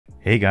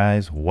Hey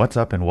guys, what's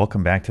up and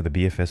welcome back to the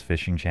BFS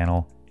Fishing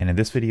channel. And in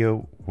this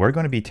video, we're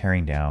going to be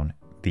tearing down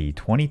the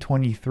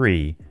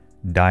 2023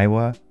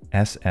 Daiwa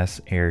SS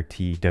Air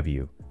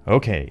TW.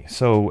 Okay,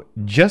 so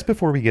just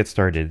before we get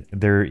started,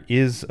 there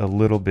is a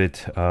little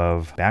bit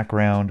of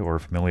background or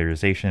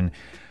familiarization.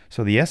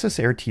 So the SS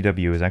Air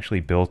TW is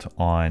actually built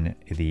on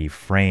the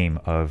frame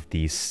of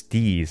the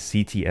Steez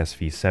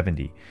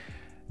CTSV70.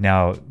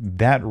 Now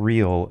that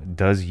reel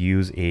does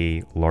use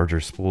a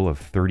larger spool of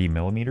 30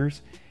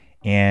 millimeters.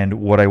 And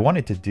what I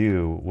wanted to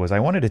do was I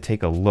wanted to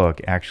take a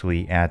look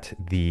actually at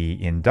the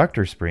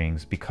inductor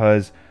springs,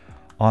 because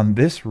on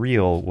this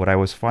reel, what I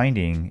was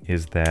finding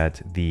is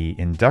that the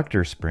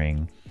inductor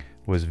spring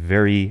was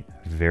very,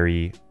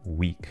 very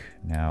weak.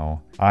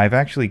 Now, I've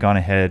actually gone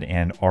ahead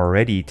and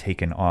already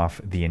taken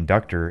off the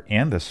inductor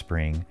and the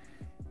spring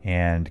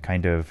and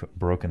kind of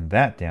broken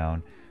that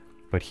down.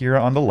 But here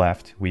on the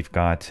left, we've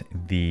got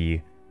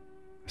the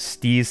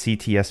Steez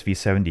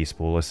CTSV70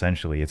 spool.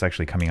 Essentially, it's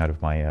actually coming out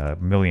of my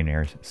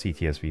Millionaire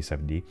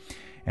CTSV70.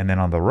 And then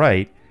on the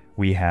right,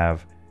 we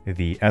have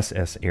the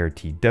SS Air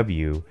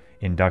TW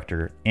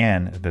inductor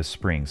and the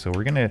spring. So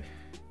we're gonna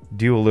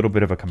do a little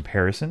bit of a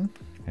comparison.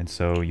 And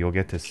so you'll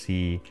get to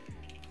see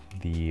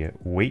the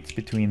weights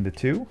between the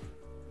two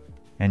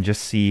and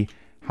just see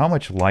how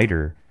much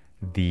lighter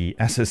the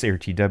SS Air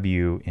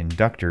TW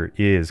inductor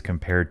is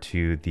compared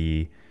to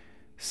the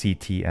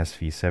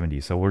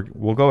CTSV70. So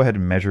we'll go ahead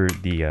and measure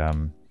the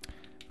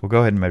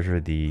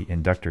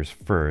inductors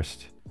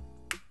first.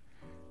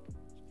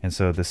 And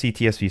so the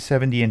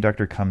CTSV70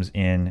 inductor comes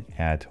in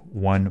at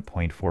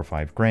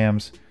 1.45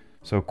 grams.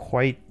 So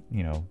quite,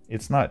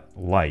 it's not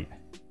light.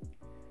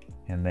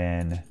 And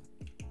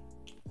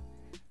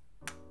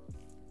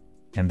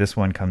this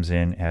one comes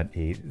in at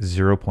a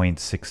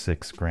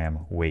 0.66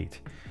 gram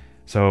weight.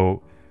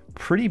 So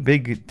pretty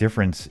big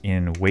difference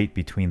in weight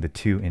between the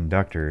two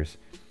inductors.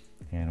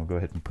 And we'll go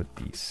ahead and put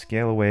the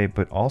scale away.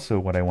 But also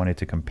what I wanted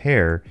to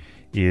compare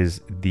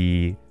is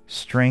the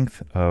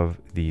strength of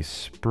the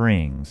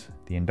springs,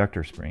 the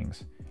inductor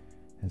springs.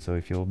 And so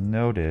if you'll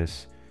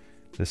notice,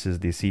 this is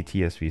the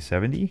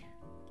CTSV70,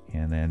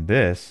 and then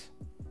this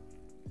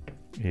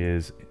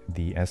is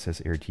the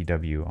SS Air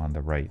TW on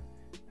the right.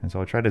 And so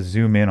I'll try to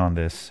zoom in on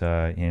this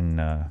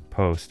in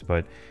post,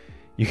 but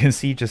you can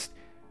see just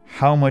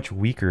how much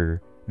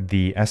weaker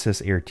the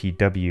SS Air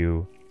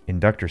TW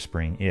inductor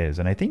spring is.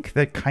 And I think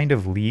that kind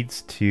of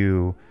leads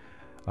to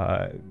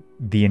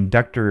the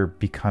inductor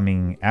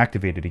becoming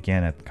activated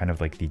again at kind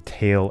of like the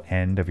tail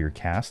end of your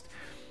cast.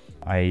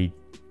 I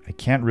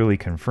can't really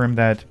confirm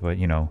that, but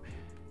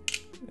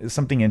it's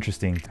something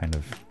interesting to kind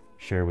of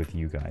share with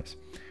you guys.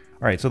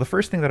 All right, so the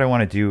first thing that I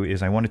want to do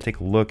is I want to take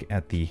a look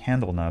at the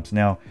handle knobs.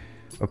 Now,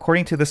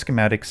 according to the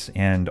schematics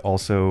and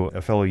also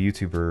a fellow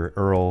YouTuber,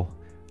 Earl,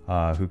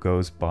 who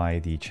goes by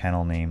the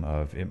channel name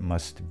of It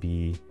Must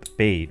Be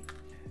Bait,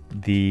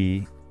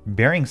 the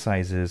bearing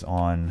sizes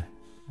on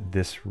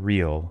this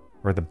reel,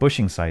 or the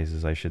bushing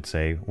sizes I should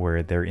say,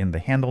 where they're in the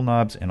handle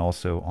knobs and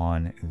also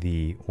on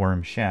the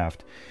worm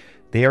shaft,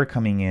 they are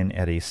coming in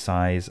at a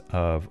size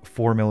of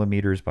 4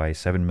 millimeters by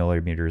 7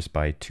 millimeters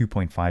by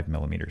 2.5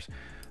 millimeters.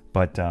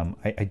 But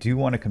I do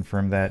want to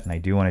confirm that, and I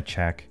do want to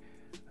check.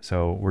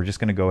 So we're just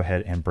going to go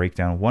ahead and break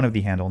down one of the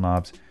handle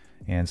knobs.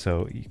 And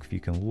so if you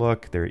can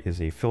look, there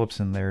is a Phillips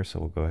in there, so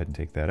we'll go ahead and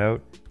take that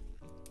out.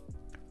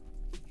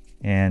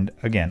 And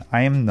again,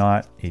 I am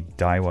not a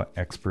Daiwa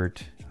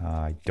expert.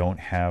 I don't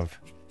have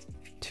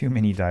too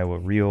many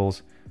Daiwa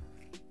reels,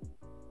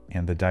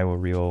 and the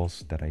Daiwa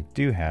reels that I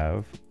do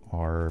have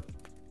are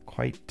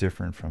quite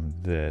different from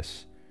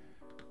this.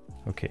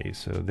 Okay,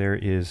 so there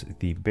is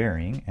the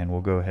bearing, and we'll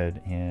go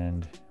ahead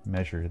and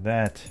measure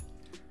that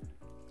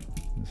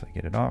as I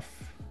get it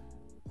off.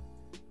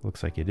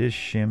 Looks like it is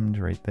shimmed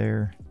right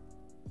there.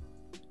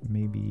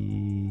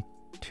 Maybe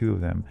two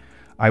of them.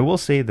 I will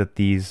say that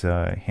these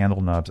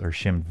handle knobs are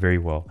shimmed very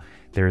well.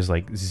 There's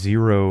like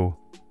zero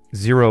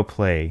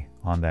play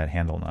on that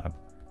handle knob.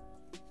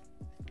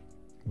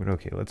 But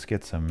okay, let's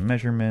get some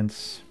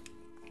measurements.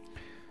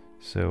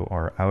 So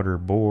our outer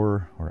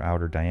bore, or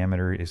outer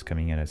diameter, is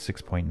coming in at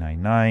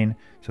 6.99.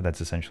 So that's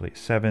essentially a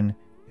 7.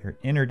 Your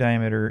inner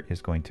diameter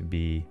is going to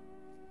be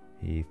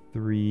a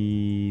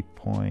 3.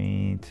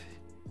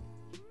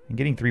 I'm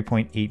getting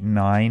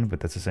 3.89, but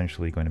that's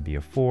essentially going to be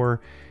a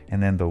 4.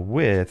 And then the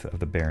width of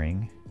the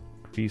bearing,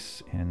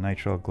 grease and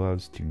nitrile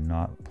gloves do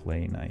not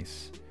play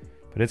nice,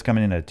 but it's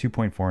coming in at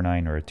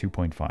 2.49 or a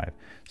 2.5.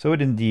 So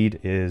it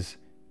indeed is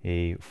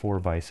a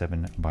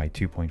 4x7 by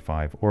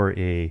 2.5 or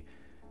a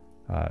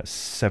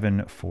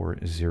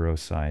 740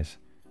 size.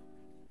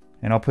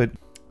 And I'll put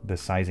the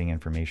sizing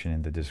information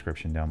in the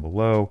description down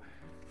below.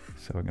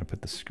 So I'm going to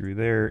put the screw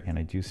there, and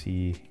I do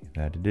see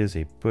that it is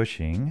a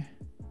bushing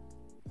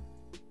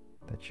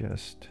that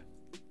just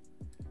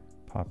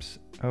pops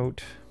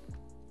out.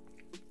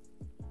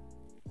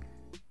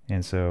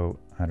 And so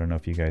I don't know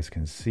if you guys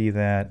can see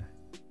that,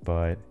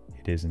 but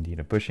it is indeed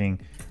a bushing,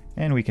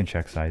 and we can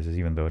check sizes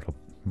even though it'll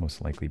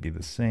most likely be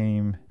the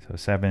same. So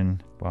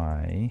 7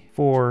 by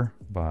 4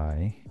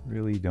 by,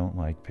 really don't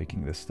like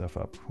picking this stuff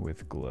up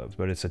with gloves,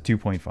 but it's a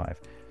 2.5.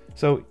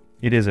 So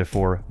it is a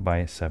 4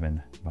 by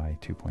 7 by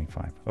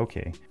 2.5.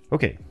 Okay.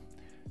 Okay.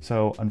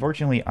 So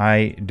unfortunately,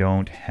 I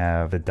don't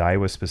have the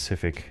Daiwa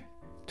specific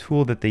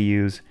tool that they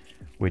use,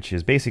 which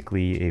is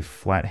basically a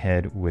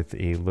flathead with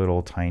a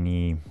little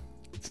tiny,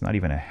 it's not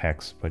even a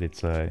hex, but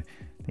it's a,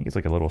 I think it's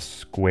like a little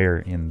square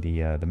in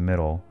the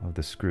middle of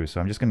the screw.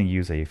 So I'm just going to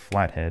use a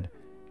flathead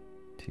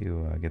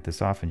to get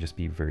this off, and just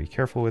be very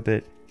careful with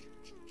it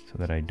so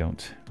that I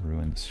don't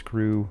ruin the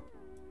screw.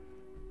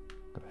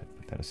 Go ahead and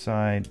put that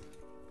aside.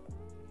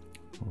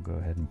 We'll go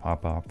ahead and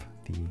pop off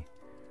the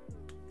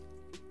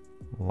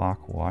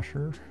lock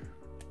washer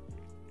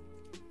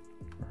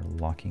or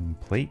locking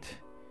plate.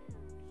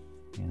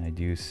 And I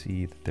do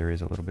see that there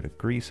is a little bit of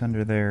grease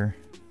under there.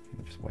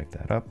 We'll just wipe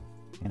that up.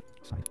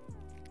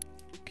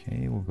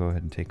 Okay, we'll go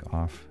ahead and take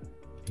off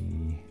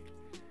the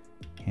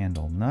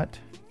handle nut.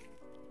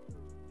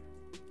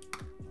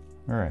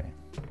 All right.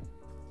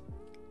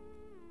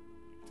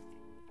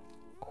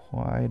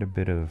 Quite a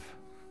bit of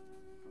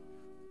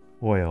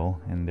oil,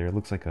 and there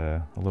looks like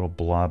a little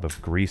blob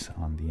of grease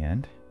on the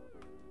end.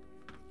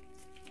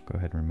 Go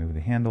ahead and remove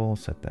the handle,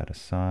 set that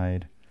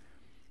aside.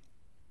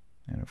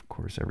 And of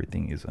course,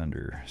 everything is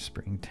under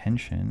spring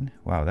tension.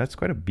 Wow, that's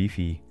quite a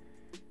beefy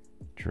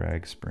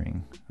drag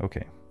spring.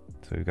 Okay,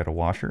 so we've got a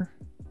washer.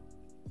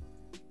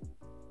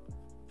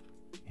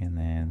 And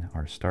then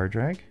our star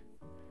drag,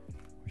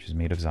 which is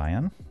made of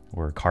Zion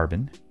or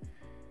carbon.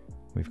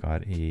 We've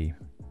got a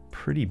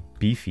pretty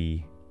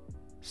beefy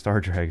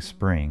star drag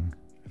spring.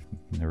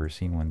 I've never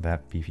seen one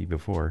that beefy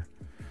before.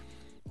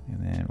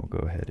 And then we'll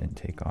go ahead and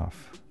take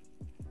off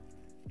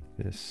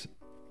this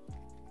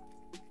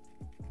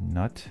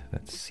nut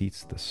that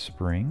seats the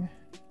spring,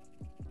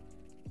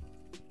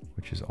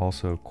 which is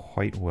also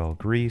quite well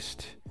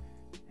greased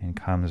and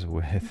comes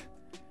with,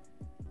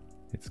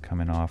 it's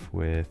coming off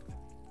with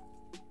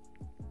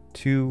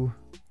 2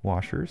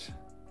 washers.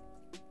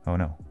 Oh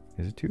no,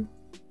 is it 2?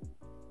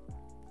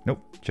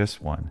 Nope,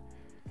 just 1.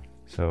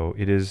 So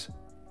it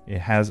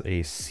has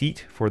a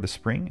seat for the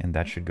spring, and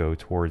that should go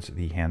towards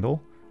the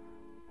handle.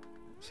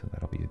 So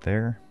that'll be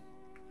there.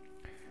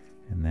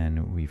 And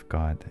then we've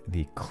got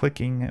the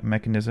clicking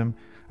mechanism.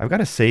 I've got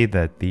to say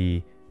that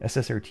the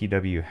SS Air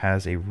TW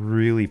has a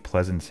really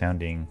pleasant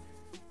sounding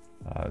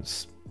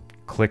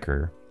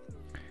clicker.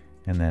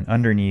 And then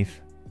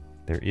underneath,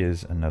 there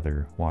is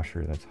another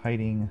washer that's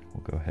hiding.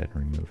 We'll go ahead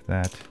and remove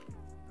that.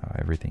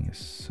 Everything is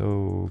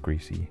so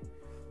greasy.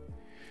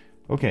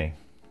 Okay.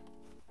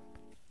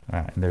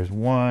 And there's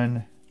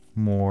one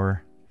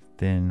more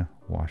thin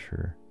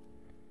washer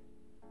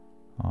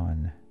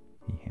on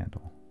the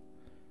handle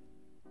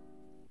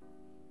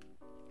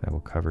that will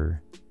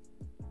cover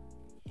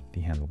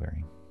the handle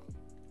bearing.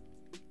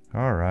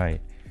 All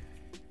right.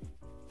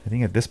 I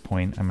think at this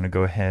point, I'm going to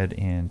go ahead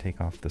and take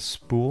off the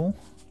spool.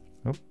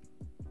 Oh.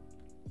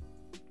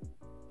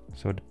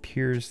 So it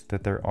appears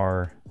that there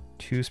are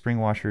 2 spring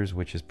washers,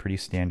 which is pretty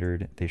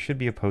standard. They should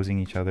be opposing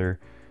each other.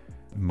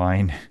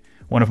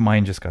 One of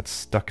mine just got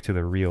stuck to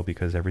the reel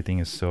because everything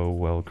is so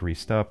well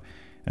greased up.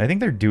 And I think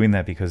they're doing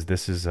that because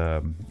this is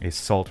a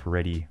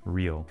salt-ready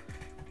reel.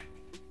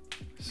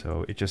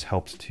 So it just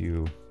helps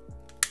to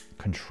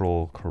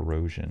control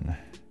corrosion.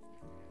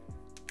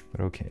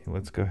 But okay,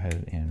 let's go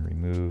ahead and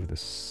remove the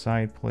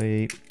side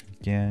plate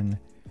again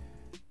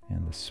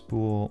and the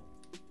spool.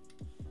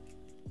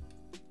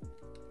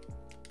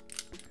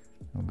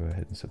 I'll go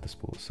ahead and set the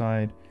spool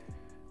aside.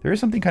 There is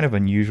something kind of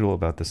unusual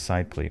about the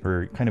side plate,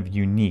 or kind of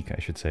unique, I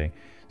should say.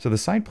 So the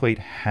side plate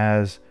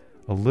has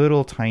a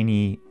little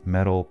tiny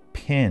metal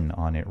pin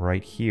on it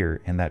right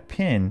here, and that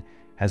pin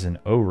has an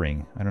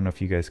O-ring. I don't know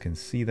if you guys can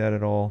see that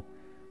at all,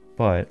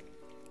 but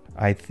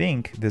I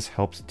think this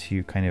helps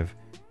to kind of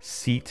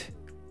seat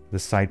the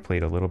side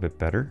plate a little bit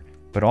better,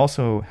 but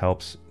also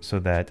helps so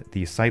that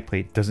the side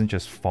plate doesn't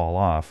just fall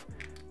off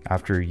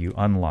after you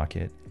unlock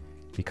it,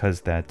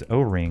 because that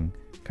O-ring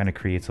kind of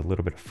creates a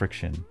little bit of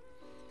friction.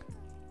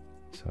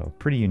 So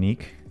pretty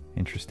unique,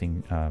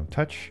 interesting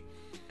touch.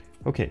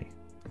 Okay,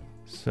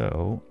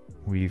 so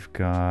we've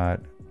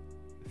got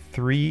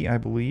 3, I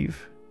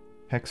believe,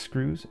 hex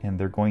screws, and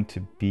they're going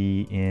to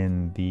be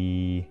in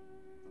the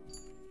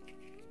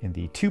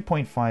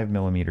 2.5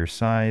 millimeter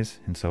size.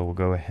 And so we'll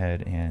go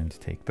ahead and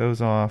take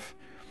those off.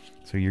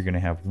 So you're going to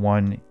have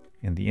 1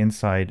 in the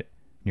inside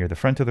near the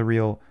front of the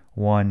reel,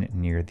 1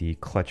 near the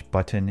clutch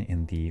button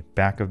in the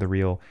back of the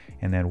reel,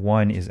 and then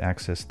 1 is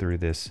accessed through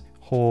this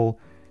hole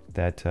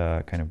that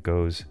kind of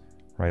goes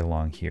right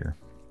along here.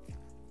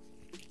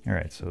 All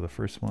right, so the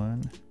first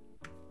one,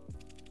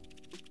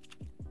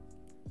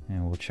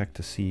 and we'll check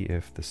to see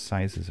if the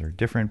sizes are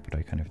different, but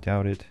I kind of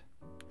doubt it.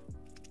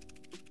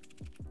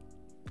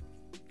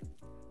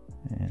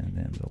 And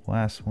then the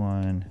last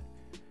one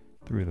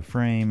through the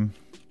frame.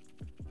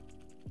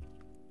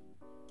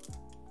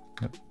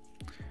 Yep.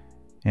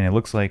 And it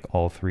looks like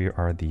all 3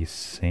 are the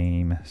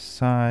same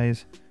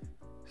size.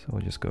 So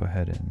we'll just go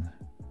ahead and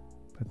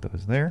put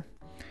those there.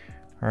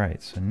 All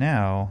right, so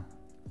now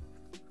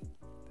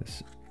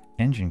this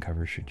engine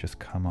cover should just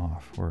come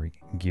off, or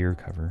gear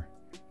cover.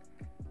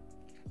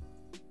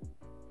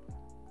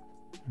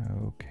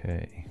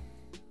 Okay.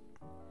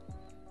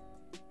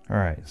 All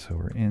right, so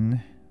we're in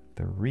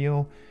the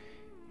reel,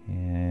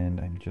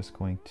 and I'm just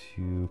going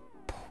to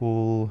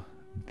pull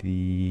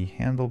the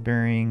handle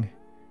bearing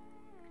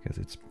because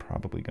it's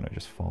probably going to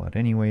just fall out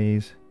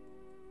anyways.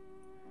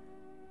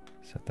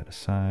 Set that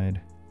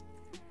aside.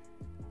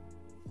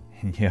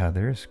 And yeah,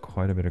 there's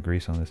quite a bit of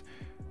grease on this.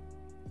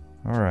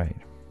 All right.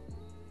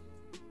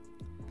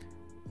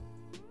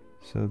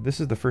 So this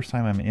is the first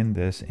time I'm in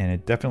this, and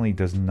it definitely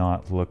does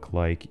not look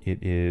like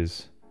it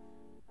is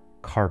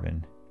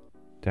carbon.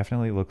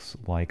 Definitely looks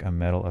like a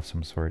metal of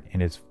some sort,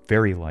 and it's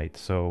very light.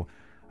 So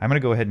I'm going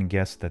to go ahead and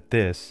guess that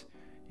this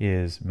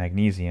is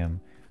magnesium,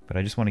 but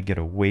I just want to get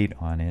a weight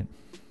on it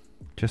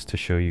just to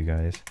show you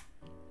guys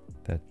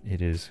that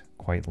it is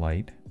quite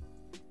light.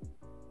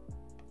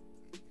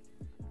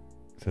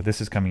 So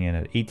this is coming in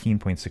at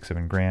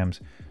 18.67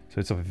 grams. So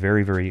it's a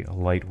very, very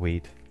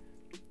lightweight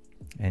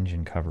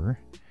engine cover.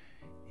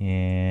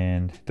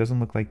 And it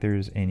doesn't look like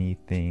there's any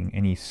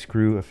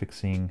screw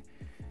affixing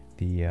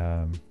the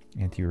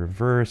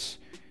anti-reverse.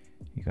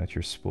 You got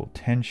your spool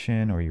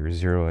tension or your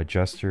zero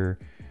adjuster.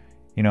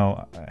 You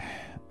know,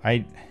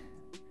 I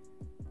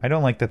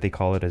don't like that they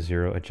call it a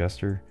zero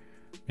adjuster.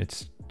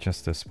 It's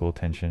just a spool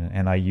tension,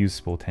 and I use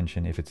spool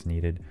tension if it's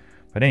needed.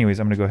 But anyways,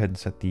 I'm gonna go ahead and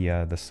set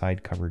the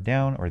side cover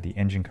down, or the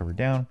engine cover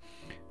down,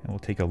 and we'll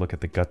take a look at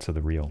the guts of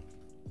the reel.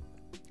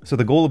 So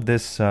the goal of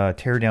this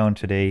teardown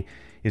today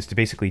is to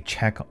basically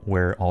check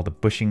where all the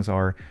bushings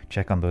are,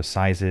 check on those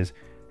sizes.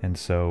 And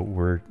so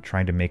we're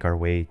trying to make our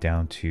way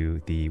down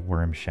to the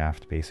worm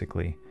shaft,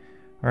 basically.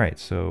 All right,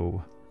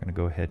 so I'm gonna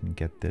go ahead and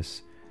get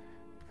this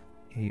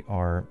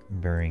AR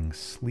bearing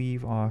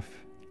sleeve off,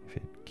 if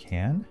it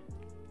can.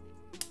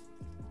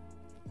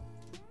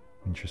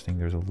 Interesting,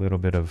 there's a little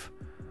bit of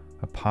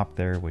a pop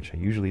there, which I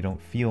usually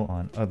don't feel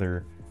on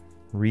other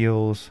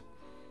reels.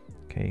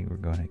 Okay, we're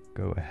gonna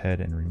go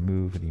ahead and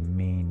remove the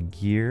main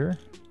gear.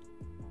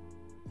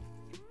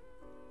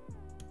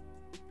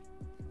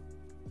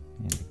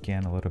 And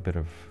again, a little bit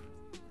of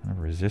kind of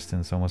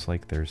resistance, almost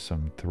like there's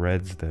some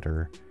threads that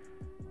are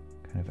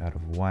kind of out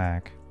of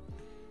whack.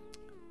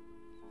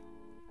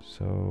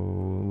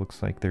 So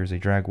looks like there's a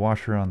drag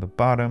washer on the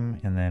bottom,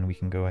 and then we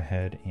can go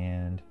ahead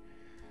and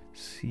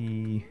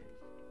see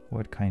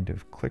what kind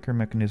of clicker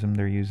mechanism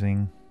they're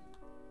using.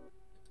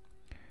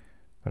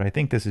 But I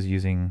think this is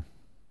using,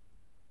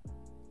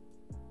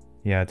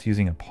 yeah, it's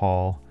using a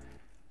pawl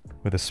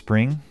with a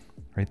spring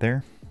right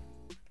there.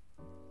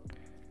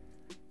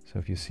 So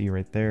if you see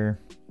right there,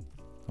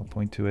 I'll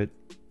point to it.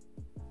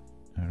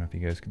 I don't know if you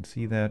guys can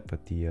see that,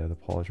 but the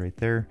pawl is right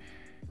there,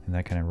 and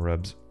that kind of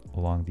rubs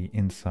along the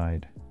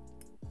inside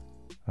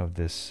of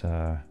this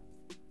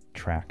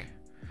track.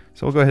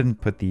 So we'll go ahead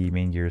and put the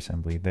main gear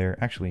assembly there.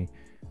 Actually,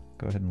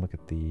 go ahead and look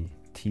at the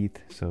teeth.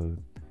 So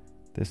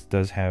this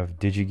does have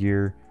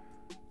digigear.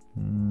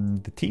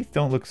 The teeth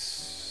don't look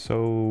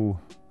so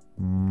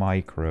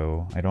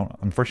micro.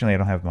 Unfortunately, I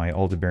don't have my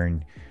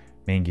Aldebaran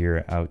main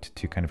gear out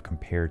to kind of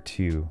compare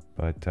to,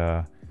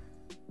 but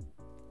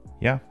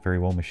yeah, very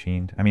well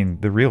machined. I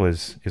mean, the reel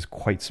is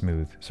quite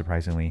smooth,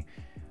 surprisingly,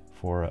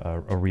 for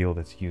a reel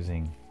that's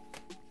using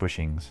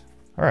bushings.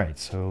 All right,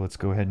 so let's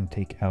go ahead and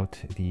take out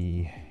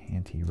the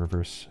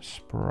anti-reverse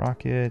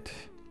sprocket.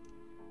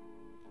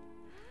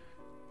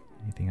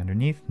 Anything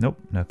underneath? Nope,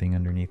 nothing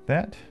underneath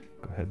that.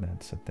 Go ahead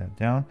and set that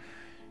down.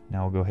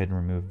 Now we'll go ahead and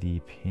remove the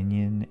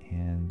pinion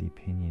and the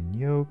pinion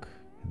yoke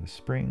and the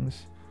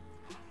springs.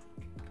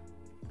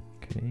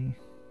 Okay.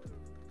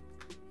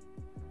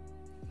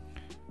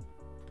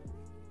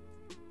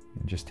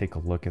 And just take a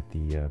look at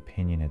the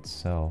pinion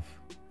itself,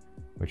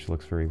 which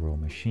looks very well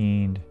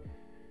machined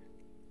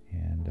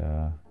and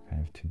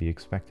kind of to be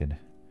expected.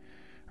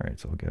 All right,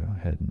 so I'll go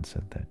ahead and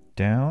set that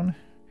down.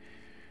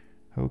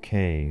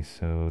 Okay,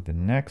 so the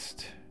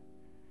next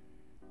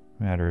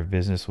matter of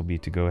business will be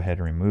to go ahead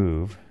and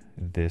remove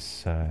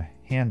this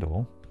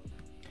handle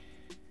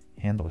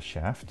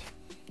shaft,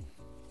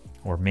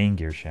 or main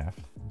gear shaft.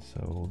 So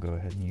we'll go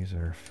ahead and use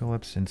our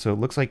Phillips. And so it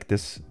looks like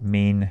this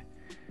main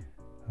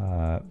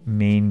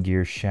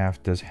gear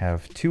shaft does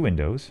have two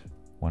windows,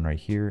 one right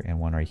here and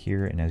one right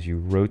here. And as you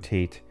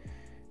rotate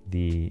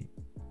the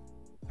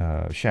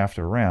shaft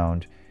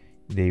around,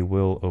 they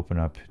will open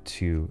up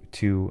to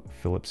two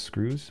Phillips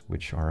screws,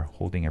 which are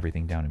holding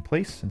everything down in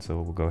place. And so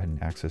we'll go ahead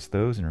and access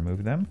those and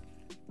remove them.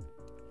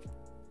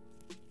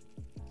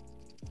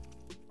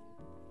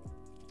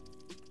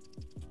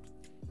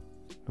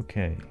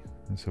 Okay,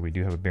 and so we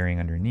do have a bearing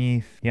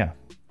underneath. Yeah,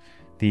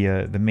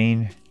 the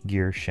main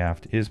gear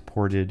shaft is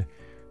ported,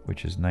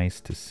 which is nice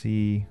to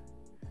see.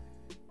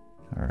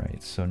 All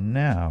right, so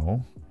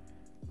now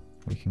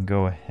we can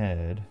go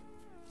ahead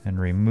and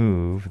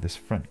remove this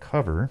front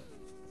cover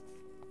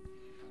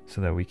so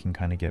that we can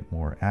kind of get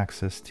more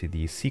access to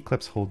the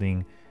C-clips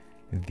holding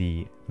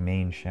the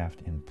main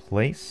shaft in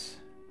place.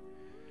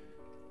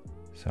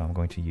 So I'm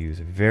going to use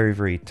a very,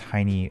 very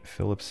tiny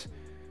Phillips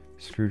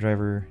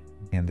screwdriver,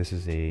 and this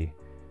is a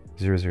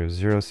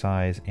 000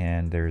 size,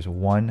 and there's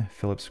one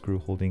Phillips screw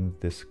holding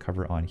this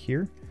cover on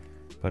here,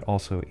 but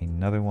also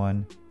another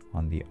one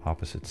on the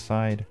opposite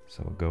side.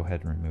 So we'll go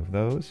ahead and remove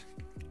those.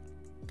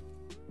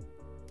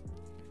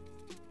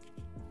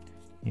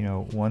 You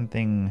know, one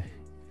thing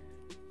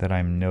that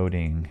I'm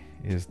noting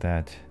is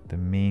that the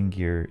main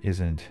gear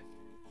isn't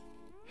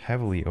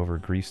heavily over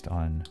greased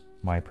on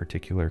my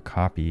particular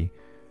copy,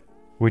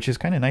 which is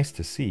kind of nice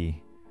to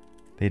see.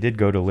 They did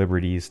go to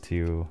liberties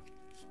to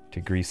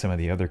grease some of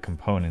the other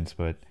components,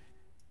 but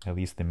at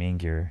least the main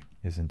gear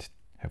isn't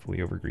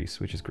heavily over greased,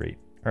 which is great.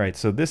 All right,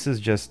 so this is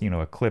just, you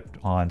know, a clip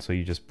on, so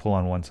you just pull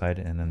on one side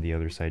and then the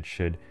other side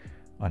should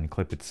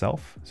unclip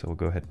itself. So we'll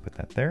go ahead and put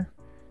that there,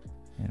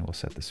 and we'll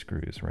set the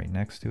screws right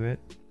next to it.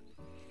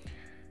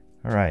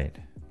 All right,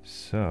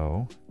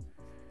 so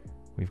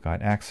we've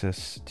got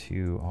access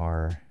to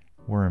our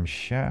worm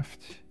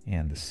shaft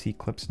and the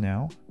C-clips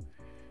now.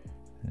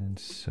 And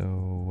so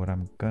what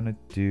I'm gonna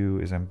do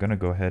is I'm gonna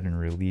go ahead and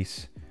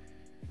release.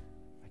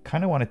 I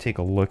kind of want to take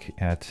a look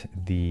at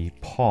the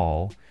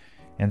pawl.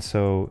 And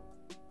so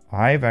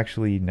I've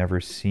actually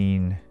never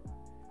seen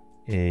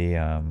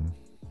a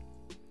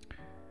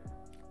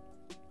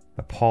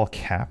pawl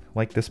cap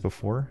like this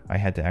before. I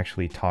had to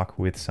actually talk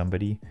with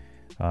somebody.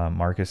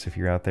 Marcus, if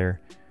you're out there,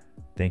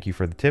 thank you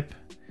for the tip.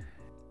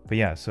 But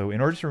yeah, so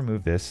in order to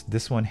remove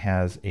this one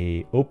has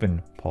a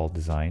open pawl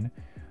design,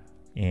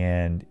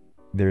 and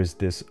there's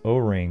this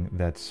O-ring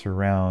that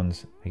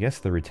surrounds, I guess,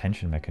 the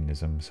retention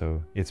mechanism.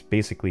 So it's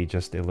basically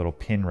just a little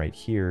pin right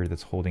here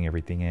that's holding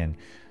everything in.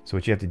 So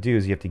what you have to do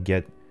is you have to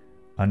get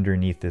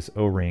underneath this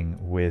O-ring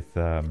with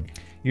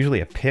usually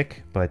a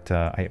pick, but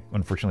I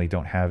unfortunately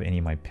don't have any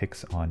of my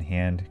picks on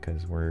hand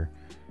because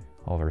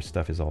all of our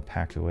stuff is all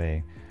packed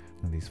away.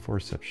 And these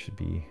forceps should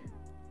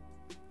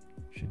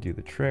do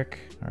the trick.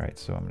 All right,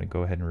 so I'm going to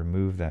go ahead and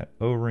remove that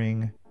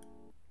O-ring.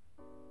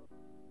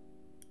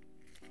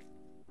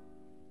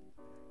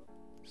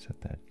 Set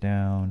that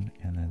down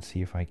and then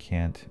see if I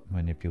can't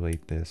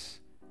manipulate this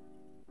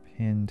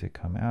pin to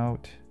come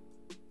out.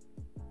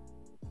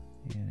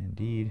 And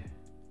indeed,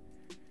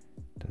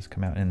 it does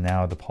come out. And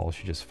now the pawl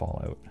should just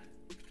fall out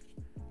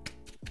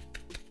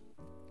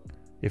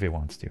if it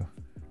wants to.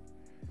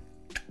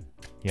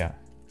 Yeah.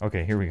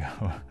 Okay, here we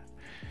go.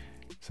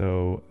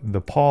 So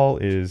the pawl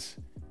is,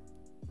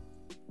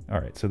 all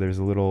right, so there's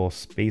a little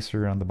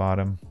spacer on the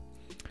bottom,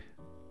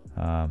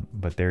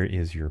 but there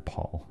is your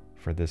pawl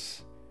for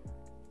this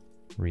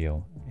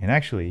reel. And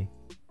actually,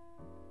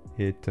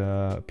 it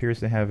appears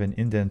to have an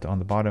indent on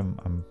the bottom,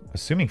 I'm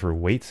assuming for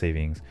weight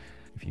savings.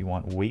 If you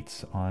want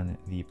weights on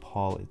the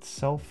pawl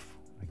itself,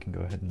 I can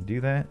go ahead and do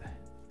that.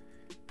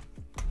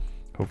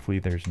 Hopefully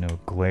there's no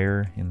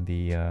glare in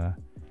the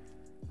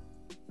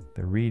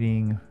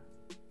reading.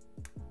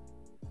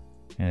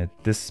 And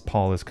this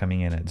pawl is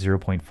coming in at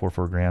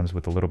 0.44 grams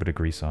with a little bit of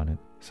grease on it.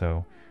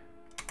 So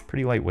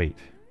pretty lightweight.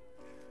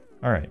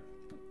 All right,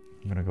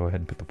 I'm gonna go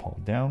ahead and put the pawl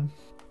down.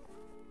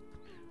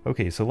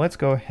 Okay, so let's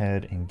go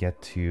ahead and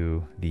get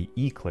to the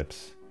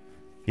E-clips.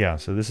 Yeah,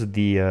 so this is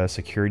the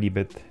security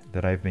bit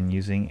that I've been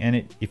using.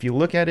 And if you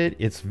look at it,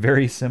 it's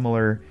very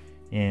similar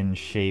in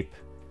shape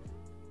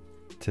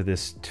to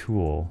this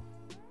tool.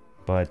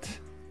 But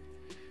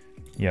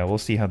yeah, we'll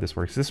see how this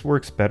works. This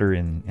works better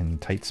in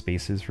tight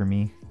spaces for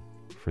me,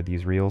 for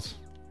these reels.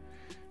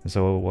 And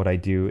so what I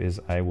do is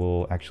I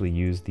will actually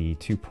use the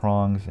two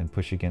prongs and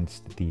push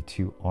against the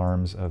two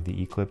arms of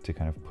the E-clip to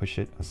kind of push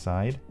it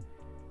aside.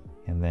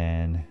 And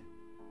then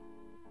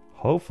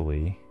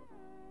hopefully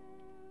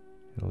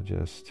it'll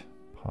just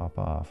pop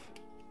off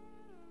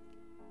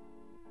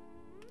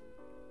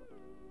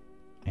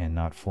and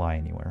not fly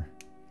anywhere.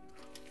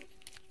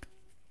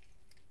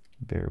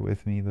 Bear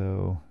with me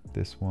though.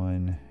 This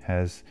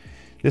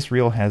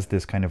reel has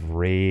this kind of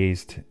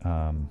raised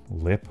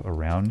lip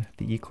around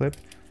the E-clip,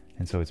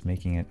 and so it's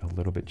making it a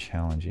little bit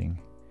challenging.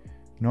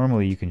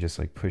 Normally you can just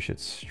like push it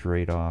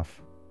straight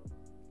off,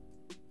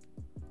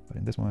 but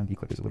in this one, the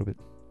E-clip is a little bit,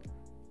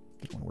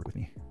 doesn't want to work with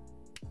me.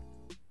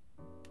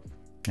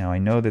 Now I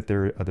know that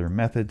there are other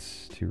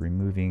methods to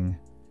removing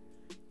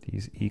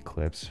these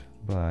E-clips,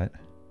 but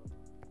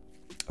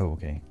oh,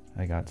 okay,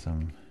 I got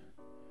some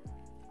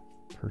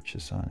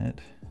purchase on it.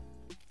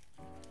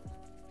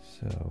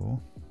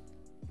 So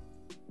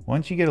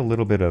once you get a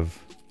little bit of,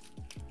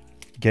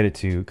 get it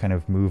to kind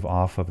of move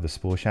off of the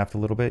spool shaft a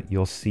little bit,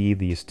 you'll see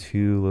these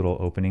two little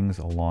openings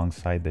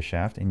alongside the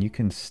shaft, and you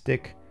can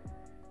stick,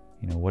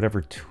 you know,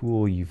 whatever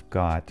tool you've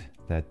got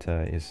that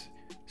is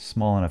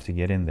small enough to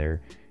get in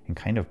there and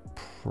kind of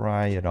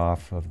pry it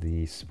off of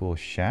the spool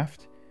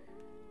shaft.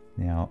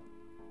 Now,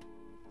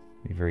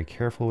 be very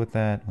careful with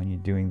that when you're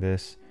doing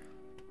this,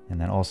 and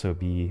then also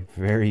be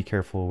very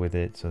careful with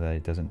it so that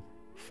it doesn't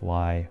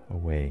fly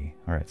away.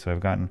 All right, so I've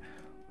gotten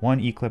one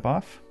E-clip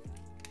off.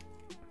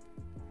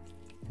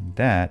 And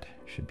that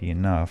should be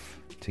enough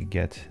to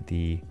get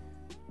the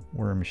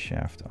worm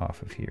shaft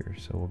off of here.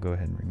 So we'll go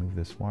ahead and remove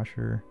this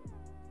washer.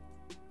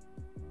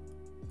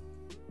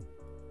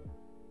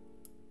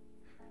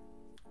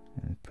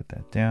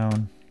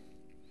 down.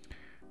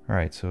 All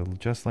right, so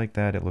just like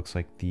that, it looks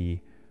like the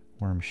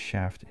worm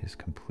shaft is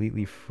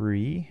completely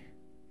free.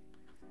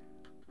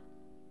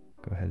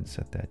 Go ahead and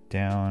set that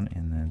down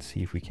and then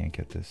see if we can't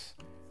get this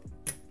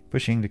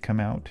bushing to come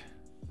out.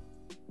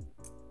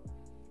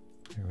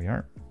 There we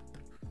are.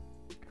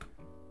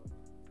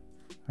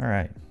 All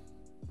right.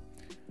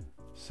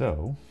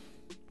 So,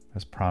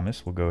 as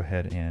promised, we'll go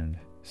ahead and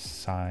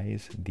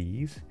size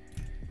these.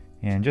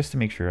 And just to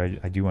make sure,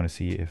 I do want to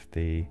see if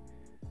they,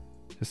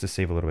 just to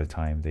save a little bit of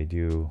time, they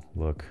do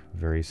look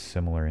very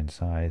similar in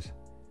size.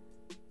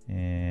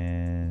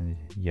 And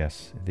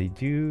yes, they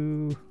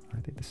do. Are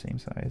they the same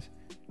size?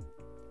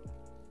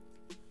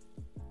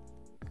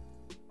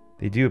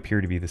 They do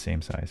appear to be the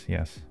same size,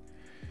 yes.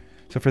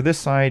 So for this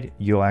side,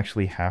 you'll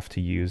actually have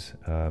to use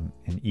an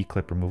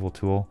E-clip removal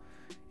tool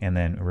and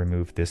then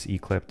remove this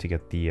E-clip to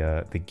get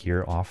the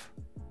gear off.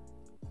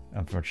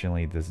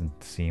 Unfortunately, it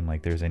doesn't seem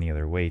like there's any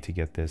other way to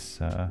get this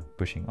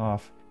bushing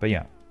off. But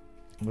yeah,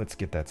 let's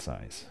get that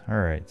size. All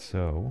right,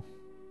 so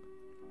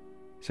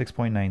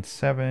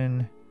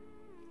 6.97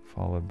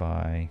 followed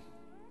by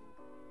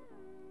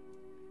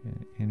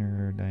an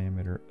inner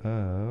diameter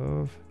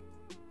of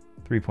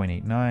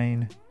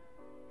 3.89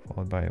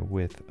 followed by a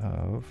width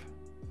of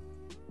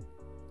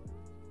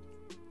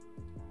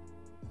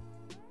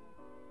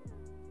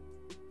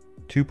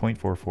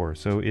 2.44.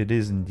 So it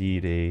is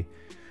indeed a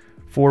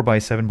 4 by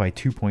 7 by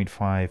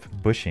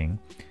 2.5 bushing.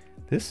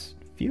 This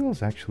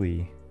feels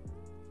actually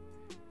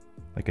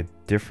like a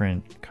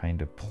different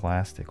kind of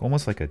plastic,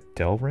 almost like a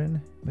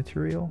Delrin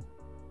material.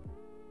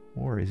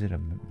 Or is it a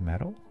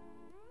metal?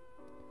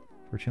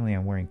 Fortunately,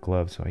 I'm wearing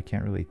gloves, so I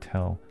can't really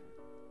tell.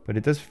 But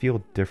it does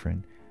feel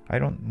different. I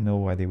don't know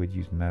why they would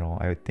use metal.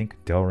 I would think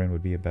Delrin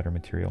would be a better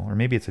material. Or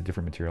maybe it's a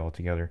different material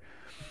altogether.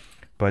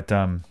 But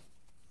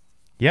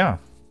yeah.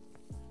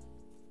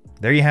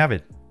 There you have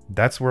it.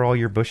 That's where all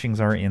your bushings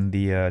are in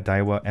the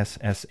Daiwa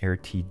SS Air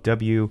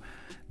TW.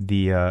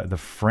 The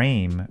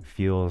frame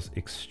feels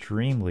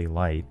extremely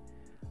light.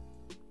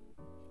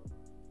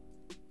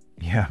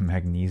 Yeah,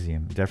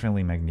 magnesium.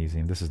 Definitely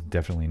magnesium. This is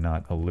definitely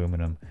not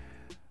aluminum.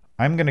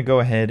 I'm going to go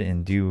ahead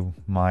and do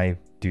my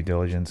due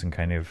diligence and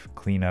kind of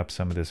clean up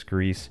some of this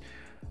grease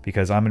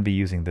because I'm going to be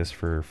using this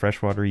for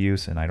freshwater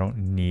use and I don't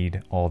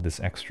need all this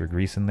extra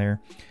grease in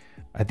there.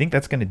 I think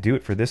that's going to do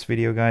it for this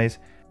video, guys.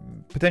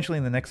 Potentially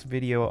in the next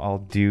video, I'll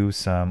do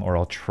some, or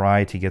I'll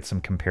try to get some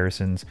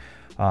comparisons.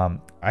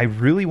 I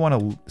really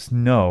want to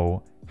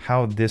know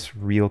how this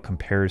reel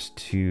compares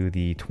to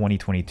the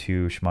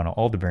 2022 Shimano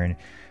Aldebaran,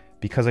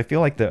 because I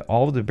feel like the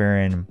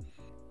Aldebaran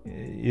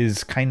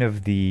is kind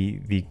of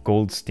the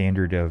gold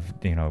standard of,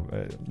 you know,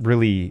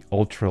 really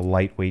ultra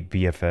lightweight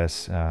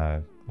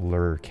BFS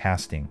lure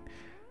casting.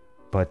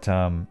 But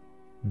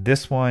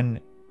this one,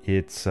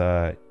 it's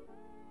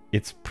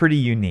pretty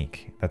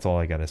unique. That's all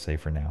I gotta say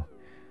for now.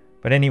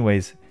 But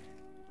anyways,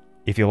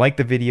 if you liked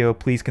the video,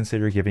 please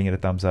consider giving it a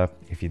thumbs up.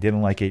 If you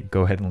didn't like it,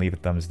 go ahead and leave a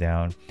thumbs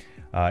down.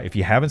 If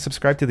you haven't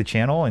subscribed to the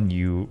channel and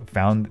you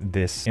found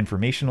this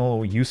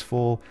informational,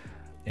 useful,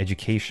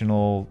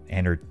 educational,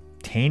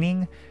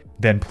 entertaining,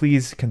 then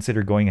please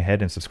consider going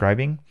ahead and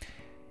subscribing.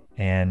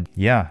 And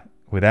yeah,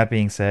 with that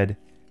being said,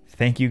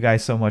 thank you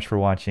guys so much for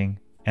watching,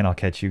 and I'll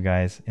catch you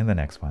guys in the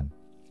next one.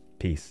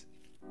 Peace.